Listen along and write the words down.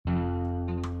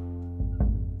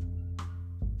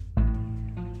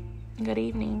Good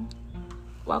evening.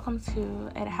 Welcome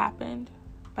to It Happened,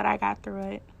 but I Got Through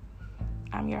It.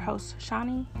 I'm your host,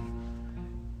 Shani,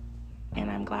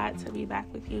 and I'm glad to be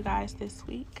back with you guys this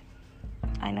week.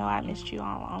 I know I missed you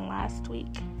all on last week,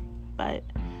 but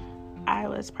I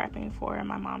was prepping for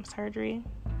my mom's surgery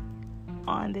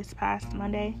on this past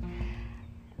Monday,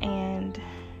 and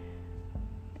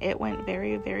it went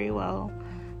very, very well.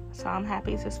 So I'm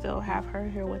happy to still have her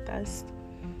here with us.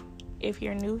 If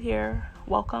you're new here,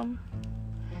 welcome,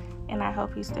 and I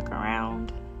hope you stick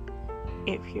around.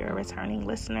 If you're a returning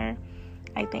listener,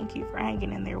 I thank you for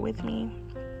hanging in there with me.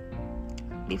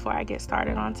 Before I get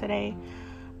started on today,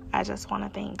 I just want to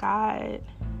thank God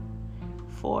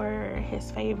for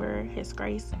His favor, His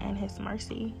grace, and His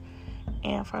mercy,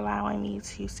 and for allowing me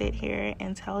to sit here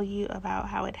and tell you about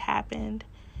how it happened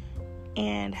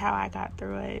and how I got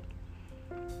through it.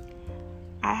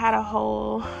 I had a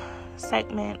whole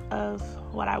segment of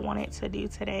what I wanted to do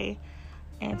today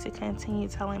and to continue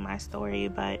telling my story,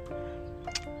 but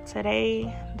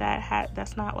today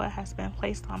that's not what has been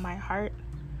placed on my heart.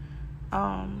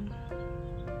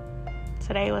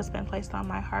 Today what's been placed on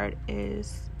my heart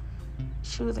is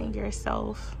choosing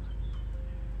yourself.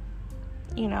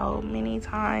 A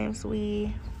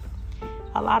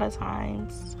lot of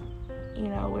times,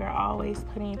 we're always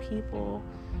putting people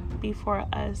before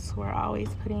us. We're always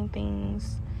putting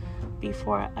things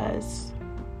before us.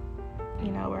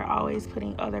 We're always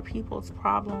putting other people's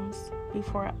problems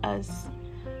before us.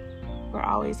 We're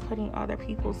always putting other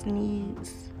people's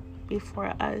needs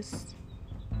before us.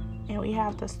 And we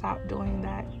have to stop doing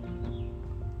that.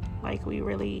 We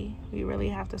really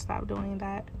have to stop doing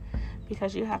that,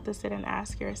 because you have to sit and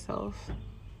ask yourself,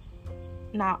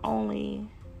 not only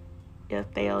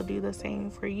if they'll do the same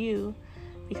for you,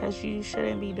 because you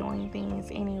shouldn't be doing things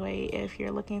anyway. If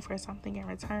you're looking for something in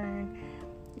return,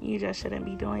 you just shouldn't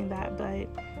be doing that. But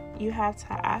you have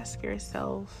to ask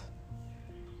yourself,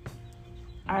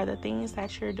 are the things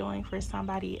that you're doing for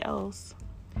somebody else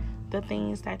the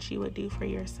things that you would do for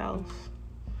yourself?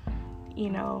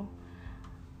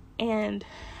 And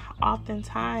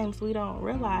oftentimes we don't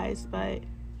realize, but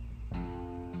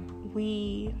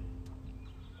we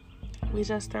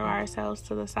just throw ourselves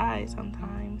to the side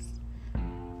sometimes.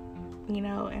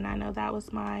 And I know that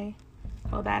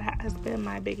has been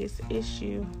my biggest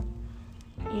issue.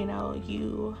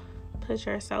 You push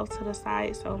yourself to the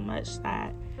side so much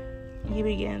that you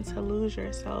begin to lose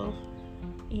yourself.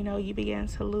 You begin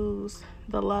to lose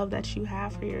the love that you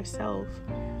have for yourself.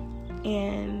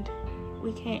 And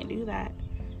we can't do that.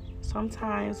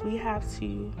 Sometimes we have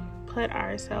to put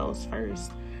ourselves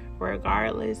first,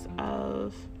 regardless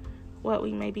of what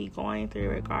we may be going through,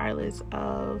 regardless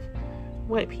of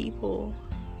what people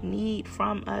need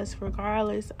from us,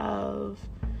 regardless of,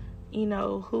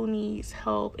 who needs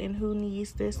help and who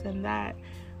needs this and that.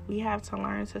 We have to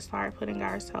learn to start putting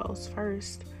ourselves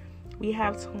first. We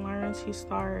have to learn to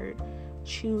start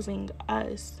choosing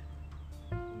us,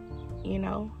 and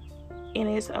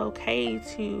it's okay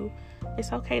to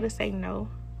say no.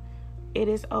 It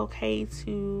is okay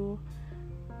to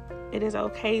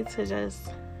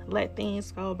just let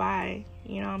things go by.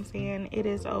 You know what I'm saying? It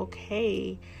is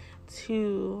okay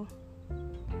to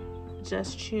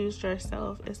just choose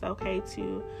yourself. It's okay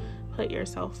to put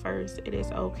yourself first. It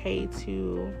is okay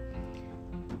to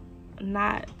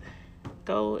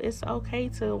it's okay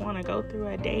to want to go through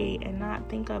a day and not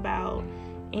think about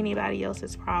anybody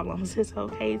else's problems. It's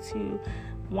okay to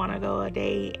want to go a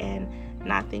day and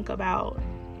not think about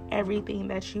everything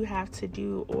that you have to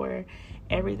do or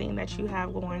everything that you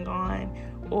have going on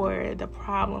or the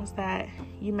problems that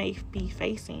you may be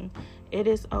facing. It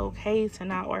is okay to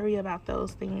not worry about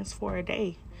those things for a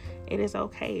day. It is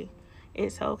okay.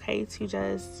 It's okay to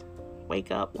just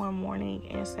wake up one morning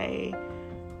and say,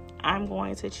 I'm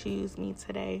going to choose me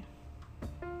today.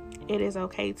 It is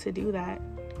okay to do that,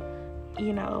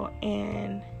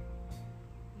 and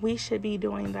we should be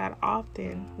doing that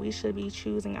often. We should be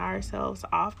choosing ourselves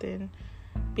often,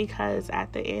 because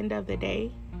at the end of the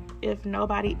day, if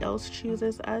nobody else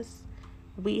chooses us,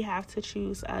 we have to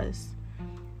choose us.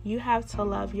 You have to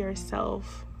love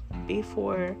yourself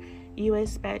before you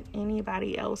expect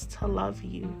anybody else to love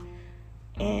you.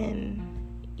 And,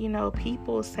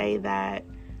 people say that,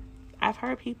 I've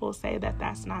heard people say that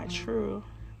that's not true,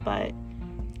 but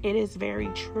it is very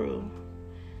true,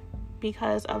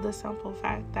 because of the simple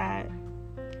fact that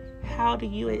how do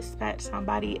you expect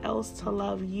somebody else to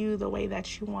love you the way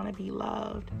that you want to be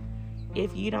loved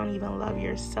if you don't even love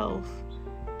yourself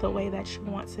the way that you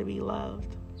want to be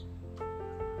loved?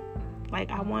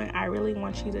 I really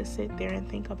want you to sit there and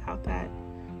think about that.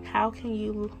 How can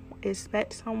you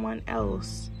expect someone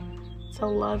else to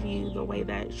love you the way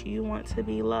that you want to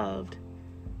be loved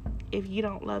if you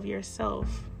don't love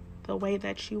yourself the way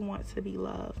that you want to be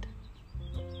loved.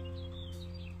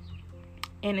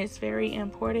 And it's very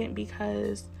important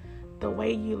because the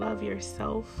way you love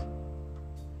yourself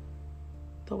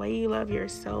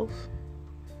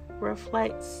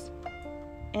reflects,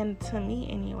 and to me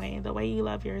anyway, the way you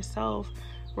love yourself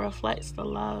reflects the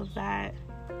love that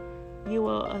you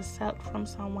will accept from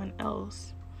someone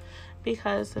else.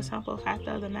 Because the simple fact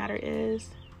of the matter is,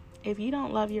 if you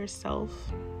don't love yourself,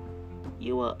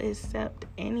 you will accept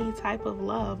any type of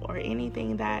love or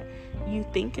anything that you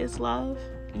think is love.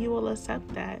 You will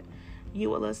accept that.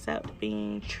 You will accept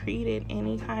being treated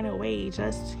any kind of way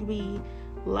just to be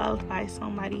loved by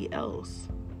somebody else.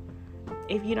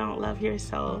 If you don't love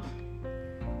yourself,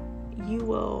 you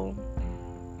will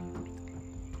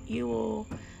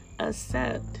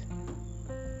accept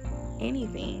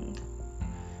anything.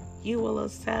 You will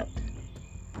accept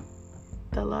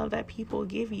the love that people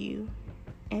give you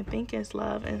and think it's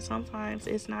love, and sometimes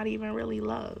it's not even really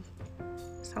love.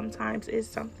 Sometimes it's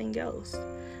something else.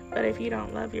 But if you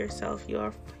don't love yourself,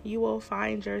 you will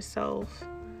find yourself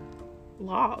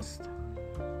lost.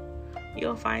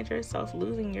 You'll find yourself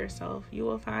losing yourself. You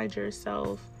will find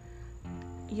yourself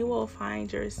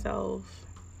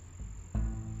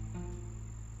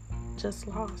just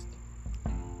lost.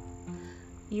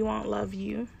 You won't love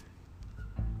you,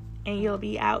 and you'll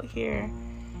be out here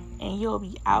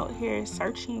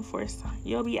searching for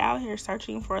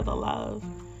the love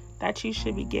that you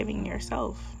should be giving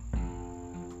yourself.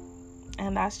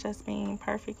 And that's just being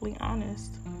perfectly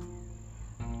honest.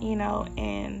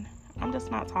 And I'm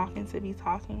just not talking to be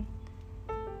talking.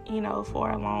 For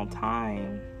a long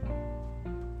time,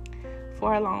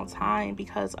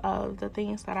 because of the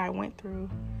things that I went through,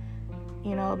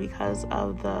 because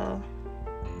of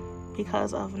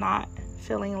not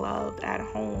feeling loved at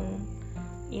home,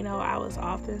 I was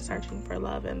often searching for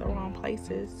love in the wrong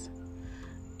places,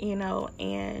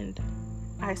 and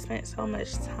I spent so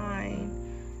much time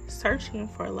searching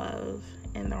for love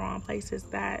in the wrong places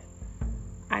that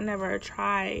I never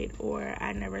tried, or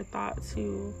I never thought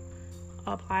to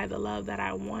apply the love that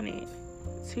I wanted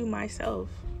to myself.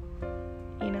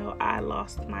 I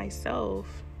lost myself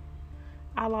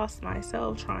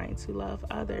trying to love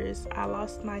others. I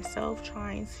lost myself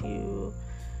trying to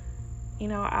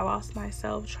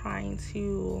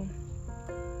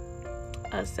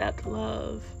accept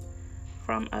love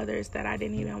from others that I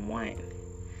didn't even want.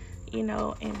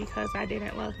 And because I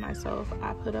didn't love myself,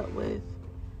 I put up with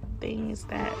things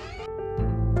that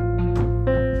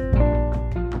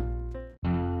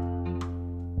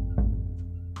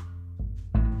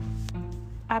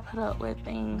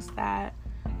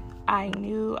I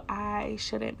knew I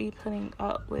shouldn't be putting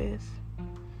up with,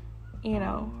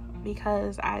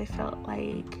 because I felt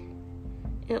like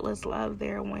it was love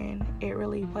there when it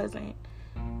really wasn't.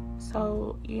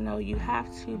 So, you have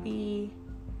to be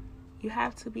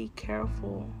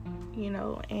careful,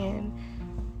 and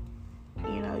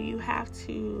you have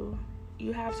to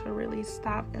really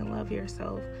stop and love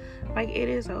yourself. Like, it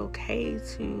is okay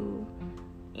to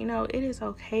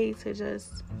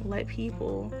just let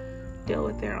people deal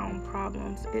with their own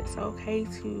problems. It's okay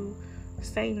to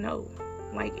say no.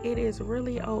 Like, it is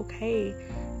really okay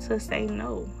to say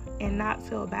no and not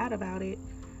feel bad about it.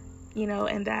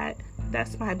 And that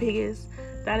is my biggest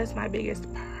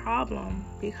problem,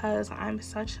 because I'm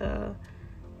such a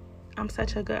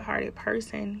good-hearted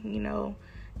person,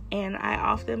 and I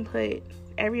often put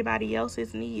everybody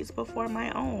else's needs before my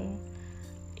own,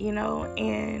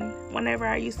 and whenever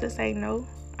I used to say no,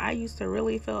 I used to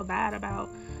really feel bad about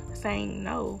saying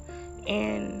no.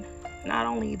 And not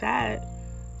only that,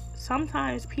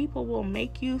 sometimes people will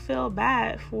make you feel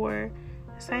bad for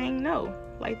saying no.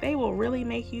 Like, they will really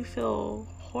make you feel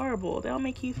horrible. They'll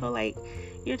make you feel like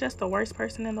you're just the worst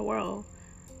person in the world.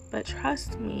 But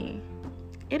trust me,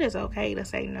 it is okay to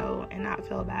say no and not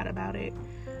feel bad about it,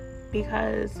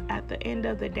 because at the end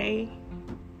of the day,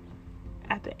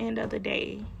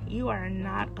 you are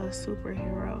not a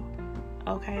superhero.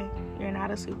 Okay? You're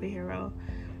not a superhero.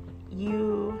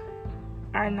 You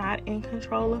are not in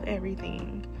control of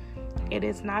everything. It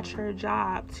is not your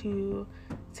job to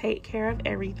take care of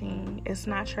everything. It's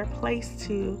not your place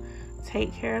to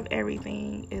take care of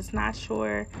everything. It's not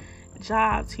your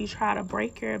job to try to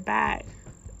break your back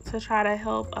to try to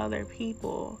help other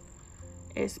people,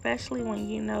 especially when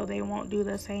you know they won't do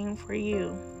the same for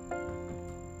you.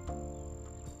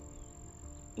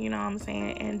 You know what I'm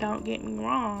saying? And don't get me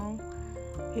wrong,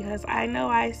 because I know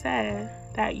I said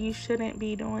that you shouldn't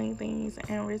be doing things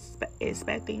and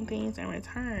expecting things in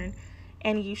return,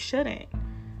 and you shouldn't.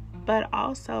 But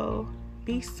also,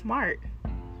 be smart.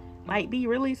 Like, be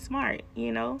really smart,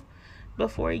 you know,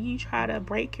 before you try to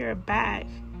break your back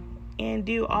and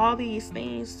do all these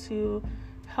things to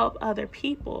help other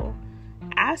people.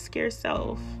 Ask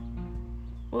yourself,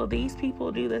 will these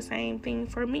people do the same thing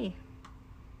for me?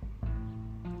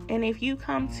 And if you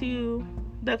come to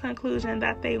the conclusion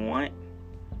that they want,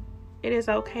 it is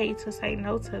okay to say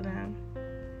no to them.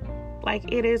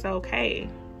 Like, it is okay.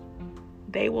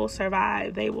 They will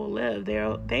survive. They will live.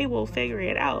 They will figure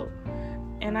it out.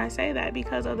 And I say that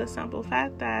because of the simple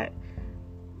fact that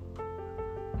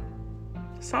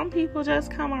some people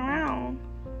just come around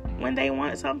when they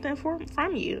want something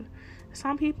from you.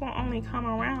 Some people only come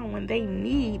around when they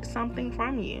need something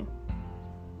from you.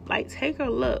 Like, take a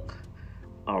look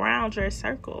around your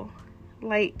circle.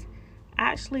 Like,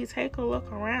 actually take a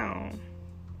look around.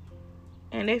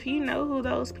 And if you know who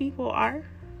those people are,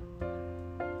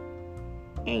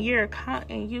 and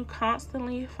you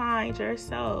constantly find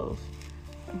yourself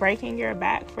breaking your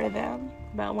back for them,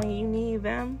 but when you need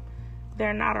them,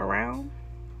 they're not around,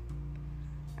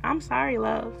 I'm sorry,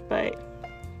 love, but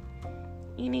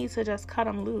you need to just cut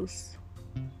them loose.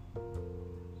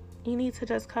 You need to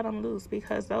just cut them loose,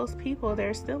 because those people,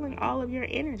 they're stealing all of your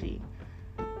energy.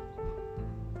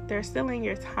 They're stealing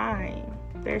your time.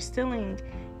 They're stealing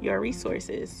your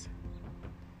resources.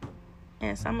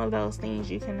 And some of those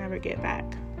things you can never get back.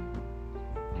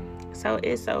 So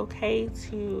it's okay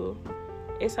to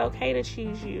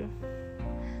choose you.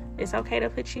 It's okay to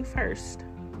put you first.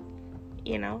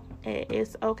 You know,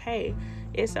 it's okay.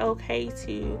 It's okay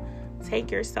to take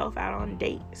yourself out on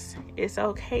dates. It's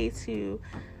okay to,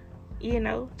 you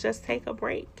know, just take a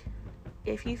break.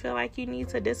 If you feel like you need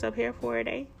to disappear for a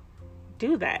day,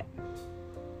 do that.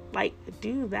 Like,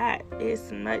 do that.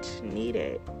 It's much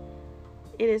needed.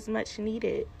 It is much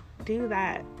needed. Do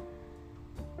that.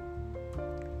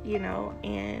 You know,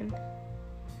 and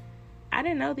I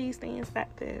didn't know these things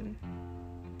back then.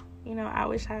 You know, I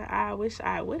wish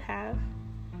I would have,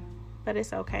 but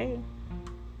it's okay.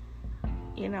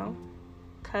 You know,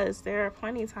 because there are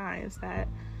plenty of times that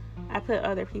I put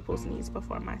other people's needs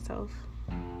before myself.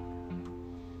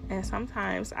 And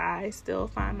sometimes I still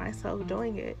find myself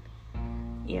doing it,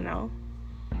 you know.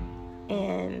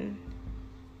 And,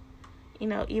 you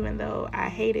know, even though I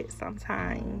hate it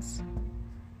sometimes,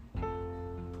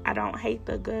 I don't hate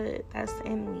the good that's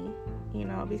in me, you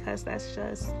know, because that's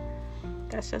just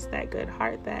that good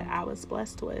heart that I was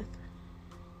blessed with.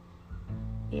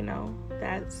 You know,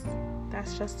 that's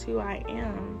just who I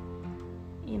am,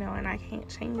 you know, and I can't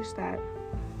change that.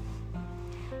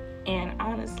 And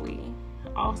honestly,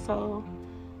 also,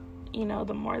 you know,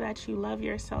 the more that you love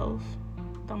yourself,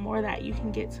 the more that you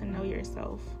can get to know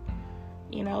yourself,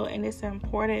 you know. And it's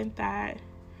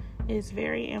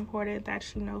very important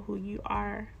that you know who you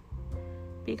are,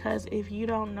 because if you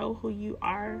don't know who you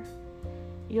are,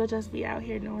 you'll just be out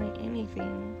here doing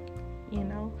anything, you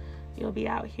know. You'll be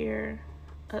out here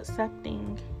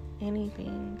accepting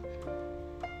anything.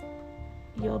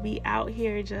 You'll be out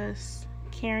here just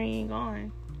carrying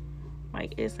on.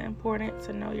 Like, it's important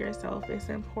to know yourself. It's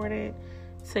important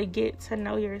to get to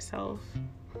know yourself.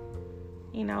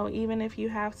 You know, even if you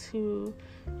have to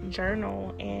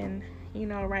journal and, you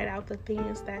know, write out the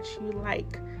things that you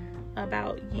like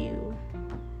about you.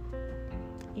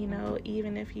 You know,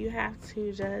 even if you have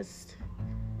to just,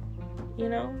 you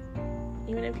know,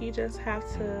 even if you just have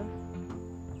to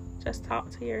just talk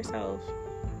to yourself.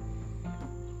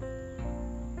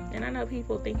 And I know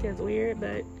people think it's weird,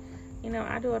 but, you know,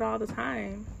 I do it all the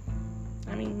time.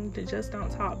 I mean, just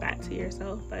don't talk back to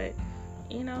yourself, but,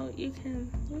 you know, you can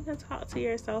talk to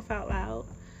yourself out loud.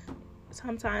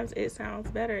 Sometimes it sounds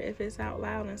better if it's out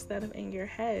loud instead of in your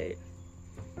head.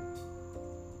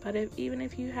 But even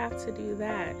if you have to do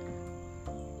that,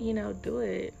 you know, do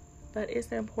it. But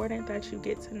it's important that you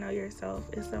get to know yourself.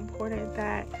 It's important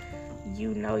that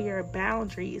you know your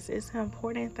boundaries. It's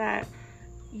important that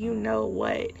you know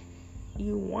what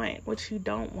you want, what you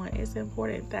don't want. It's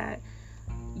important that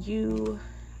you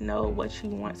know what you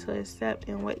want to accept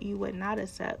and what you would not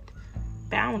accept.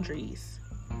 Boundaries.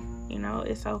 You know,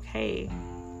 it's okay.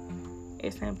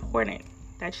 It's important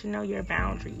that you know your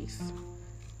boundaries.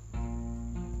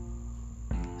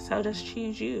 So just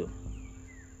choose you.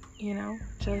 You know,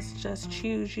 just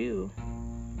choose you.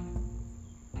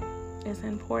 It's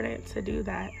important to do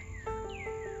that.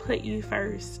 Put you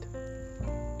first.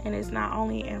 And it's not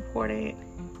only important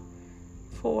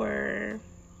for,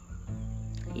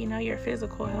 you know, your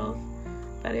physical health,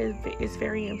 but it's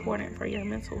very important for your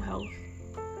mental health.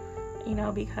 You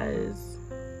know, because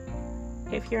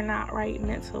if you're not right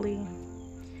mentally,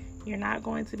 you're not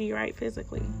going to be right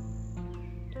physically.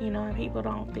 And people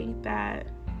don't think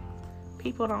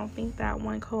that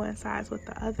one coincides with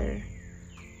the other,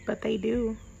 but they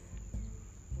do.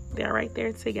 They're right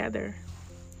there together.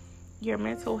 Your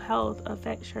mental health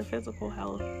affects your physical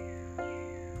health,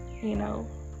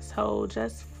 so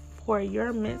just for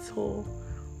your mental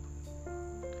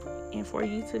and for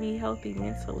you to be healthy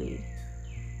mentally,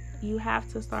 you have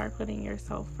to start putting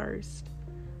yourself first.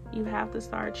 You have to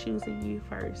start choosing you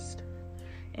first.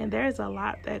 And there's a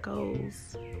lot that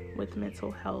goes with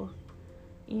mental health,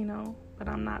 but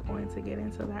I'm not going to get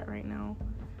into that right now.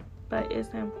 But it's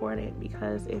important,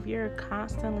 because if you're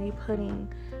constantly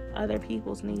putting other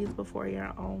people's needs before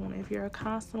your own, if you're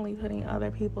constantly putting other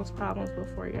people's problems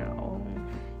before your own,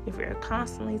 if you're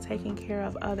constantly taking care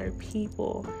of other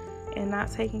people and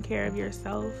not taking care of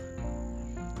yourself,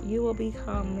 you will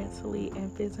become mentally and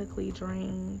physically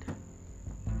drained.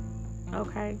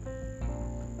 Okay?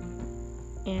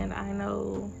 And I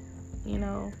know,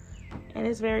 and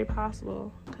it's very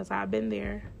possible, because I've been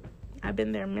there. I've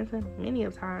been there many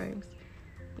of times.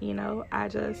 I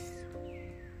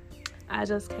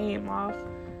just came off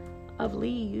of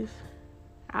leave.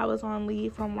 I was on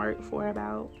leave from work for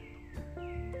about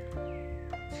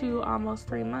 2, almost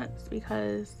 3 months,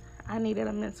 because I needed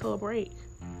a mental break.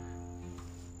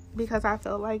 Because I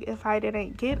felt like if I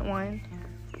didn't get one,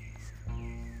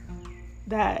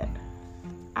 that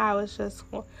I was just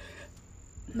going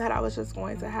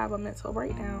to have a mental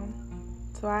breakdown.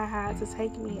 So I had to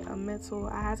take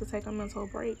a mental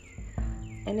break.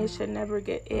 And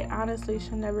it honestly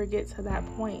should never get to that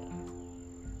point.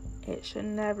 It should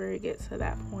never get to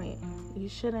that point. You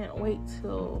shouldn't wait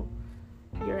till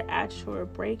you're at your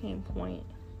breaking point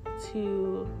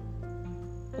to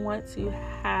want to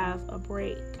have a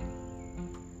break.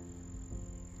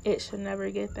 It should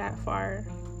never get that far.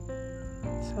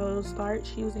 So start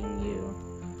choosing you.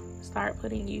 Start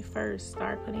putting you first.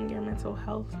 Start putting your mental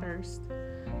health first.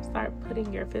 Start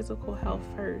putting your physical health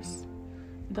first.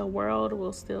 The world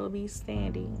will still be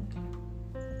standing.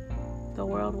 The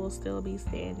world will still be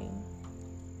standing.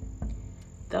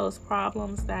 Those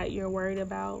problems that you're worried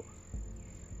about,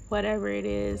 whatever it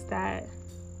is that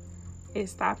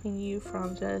is stopping you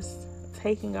from just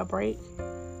taking a break,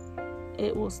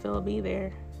 it will still be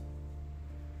there.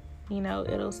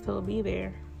 It'll still be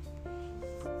there.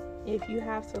 If you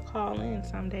have to call in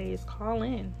some days, call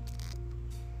in.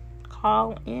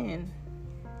 Call in.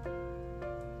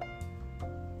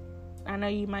 I know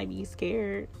you might be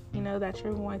scared, that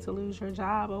you're going to lose your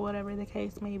job or whatever the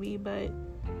case may be, but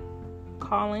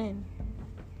call in.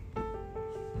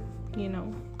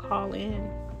 Call in.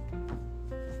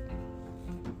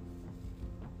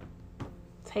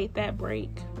 Take that break.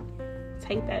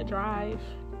 Take that drive.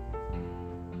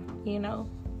 Even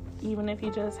if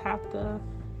you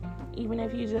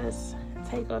just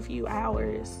take a few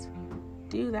hours,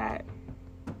 do that.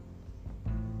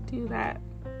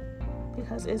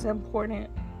 Because it's important.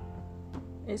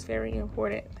 It's very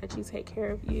important that you take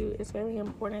care of you. It's very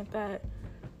important that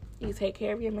you take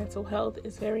care of your mental health.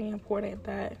 It's very important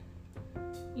that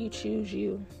you choose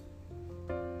you.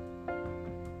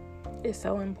 It's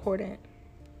so important.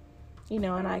 And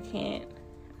I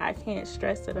can't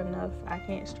stress it enough. I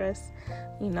can't stress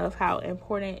enough how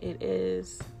important it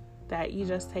is that you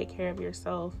just take care of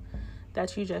yourself,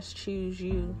 that you just choose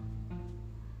you,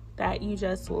 that you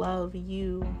just love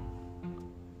you.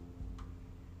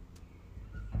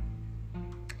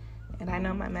 And I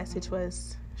know my message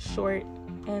was short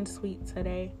and sweet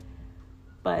today,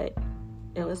 but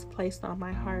it was placed on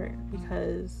my heart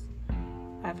because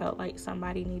I felt like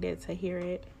somebody needed to hear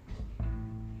it.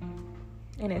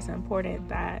 And it's important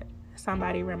that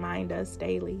somebody remind us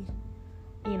daily.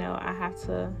 I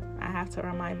have to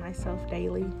remind myself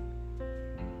daily.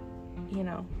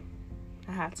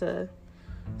 I have to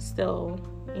still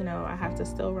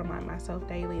remind myself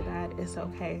daily that it's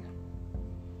okay.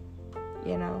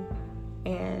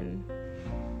 And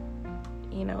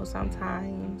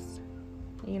sometimes,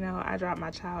 I drop my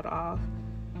child off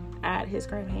at his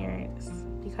grandparents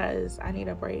because I need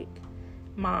a break.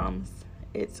 Moms,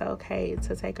 it's okay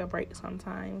to take a break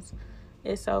sometimes.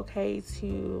 It's okay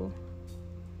to,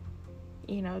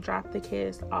 drop the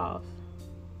kids off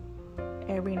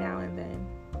every now and then.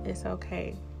 It's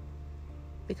okay.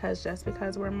 Because just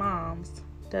because we're moms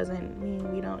doesn't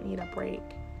mean we don't need a break.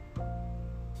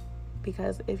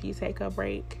 Because if you take a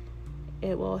break,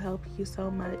 it will help you so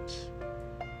much.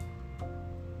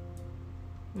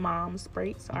 Mom's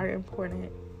breaks are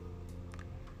important.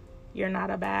 You're not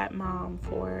a bad mom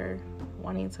for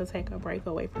wanting to take a break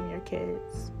away from your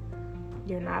kids.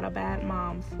 You're not a bad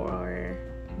mom for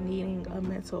needing a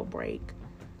mental break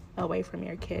away from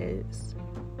your kids.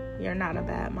 You're not a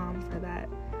bad mom for that.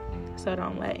 So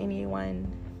don't let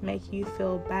anyone make you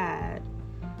feel bad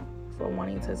for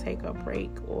wanting to take a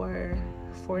break or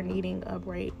for needing a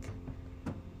break,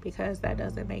 because that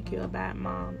doesn't make you a bad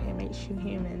mom. It makes you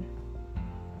human.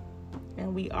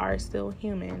 And we are still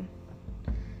human.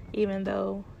 Even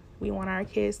though we want our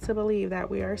kids to believe that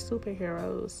we are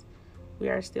superheroes, we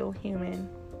are still human.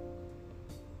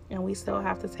 And we still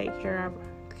have to take care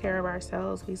of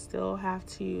ourselves. We still have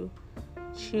to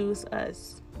choose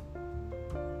us.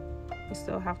 We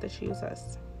still have to choose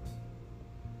us.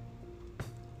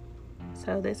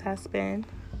 So this has been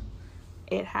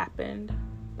It Happened,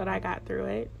 but I got through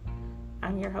it.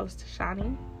 I'm your host,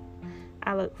 Shani.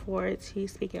 I look forward to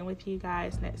speaking with you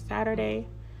guys next Saturday.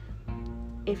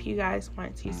 If you guys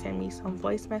want to send me some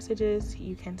voice messages,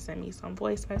 you can send me some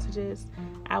voice messages.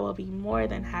 I will be more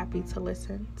than happy to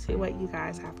listen to what you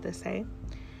guys have to say.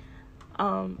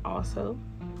 Also,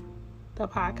 the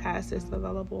podcast is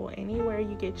available anywhere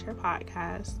you get your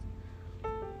podcast.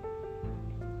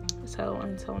 So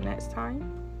until next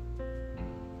time,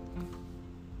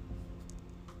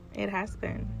 it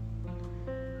happened,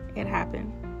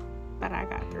 but I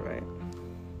got through it.